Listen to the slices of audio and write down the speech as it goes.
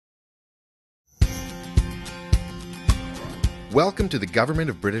Welcome to the Government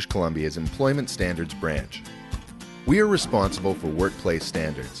of British Columbia's Employment Standards Branch. We are responsible for workplace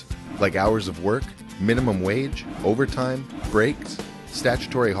standards, like hours of work, minimum wage, overtime, breaks,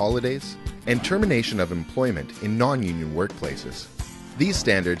 statutory holidays, and termination of employment in non-union workplaces. These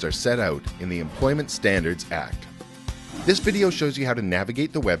standards are set out in the Employment Standards Act. This video shows you how to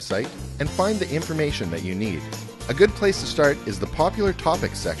navigate the website and find the information that you need. A good place to start is the Popular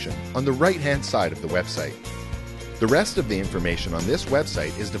Topics section on the right-hand side of the website. The rest of the information on this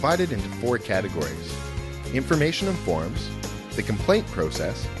website is divided into 4 categories: information and forms, the complaint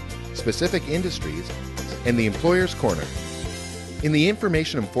process, specific industries, and the employer's corner. In the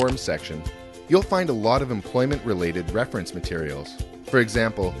information and forms section, you'll find a lot of employment-related reference materials. For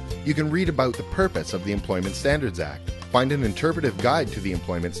example, you can read about the purpose of the Employment Standards Act, find an interpretive guide to the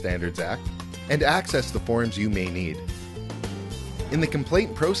Employment Standards Act, and access the forms you may need. In the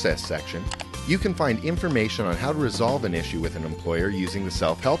complaint process section, you can find information on how to resolve an issue with an employer using the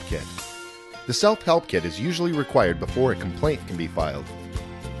Self-Help Kit. The Self-Help Kit is usually required before a complaint can be filed.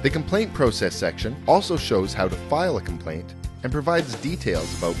 The complaint process section also shows how to file a complaint and provides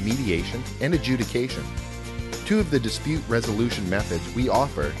details about mediation and adjudication, 2 of the dispute resolution methods we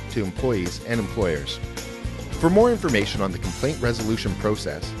offer to employees and employers. For more information on the complaint resolution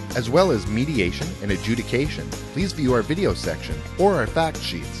process, as well as mediation and adjudication, please view our video section or our fact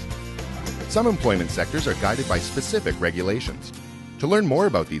sheets. Some employment sectors are guided by specific regulations. To learn more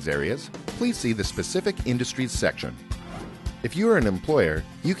about these areas, please see the Specific Industries section. If you are an employer,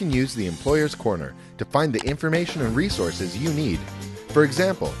 you can use the Employer's Corner to find the information and resources you need. For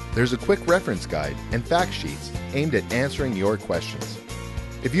example, there's a quick reference guide and fact sheets aimed at answering your questions.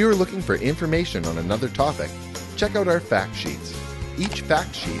 If you are looking for information on another topic, check out our fact sheets. Each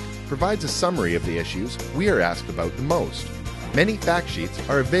fact sheet provides a summary of the issues we are asked about the most. Many fact sheets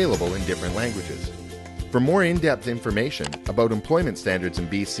are available in different languages. For more in-depth information about employment standards in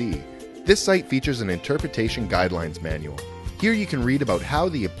BC, this site features an interpretation guidelines manual. Here you can read about how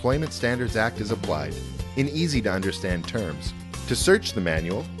the Employment Standards Act is applied in easy-to-understand terms. To search the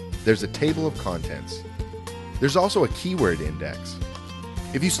manual, there's a table of contents. There's also a keyword index.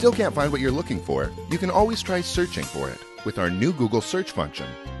 If you still can't find what you're looking for, you can always try searching for it with our new Google search function.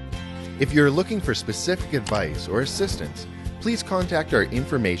 If you're looking for specific advice or assistance, please contact our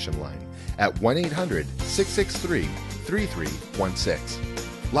information line at 1-800-663-3316.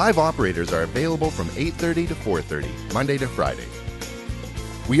 Live operators are available from 8:30 to 4:30, Monday to Friday.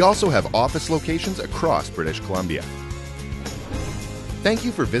 We also have office locations across British Columbia. Thank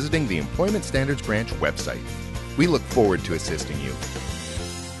you for visiting the Employment Standards Branch website. We look forward to assisting you.